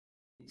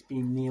It's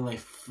been nearly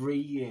 3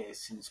 years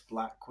since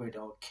Black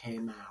Widow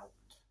came out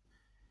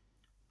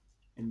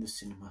in the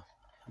cinema,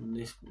 and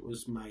this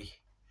was my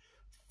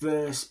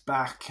first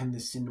back in the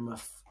cinema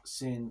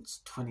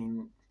since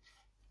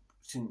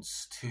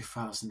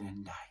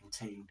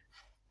 2019.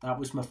 That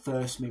was my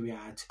first movie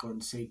I had to go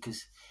and see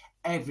because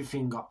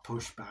everything got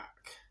pushed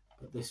back.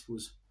 But this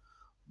was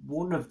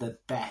one of the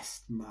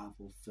best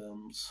Marvel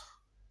films.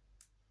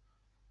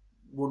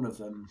 One of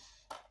them.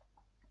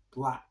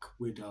 Black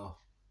Widow.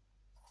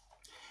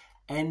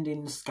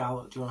 Ending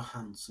Scarlett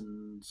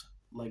Johansson's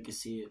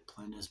legacy of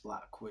playing as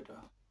Black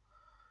Widow.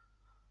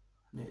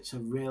 And it's a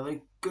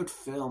really good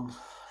film.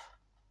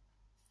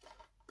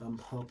 But I'm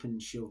hoping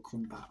she'll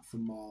come back for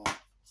more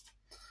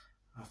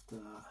after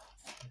that.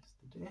 Here's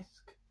the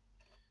disc.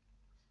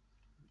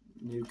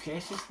 New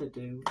cases to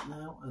do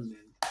now and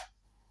then.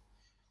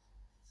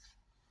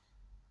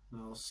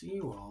 And I'll see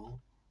you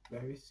all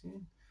very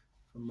soon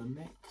for my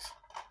next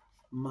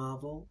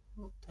Marvel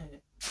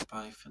update.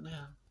 Bye for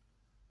now.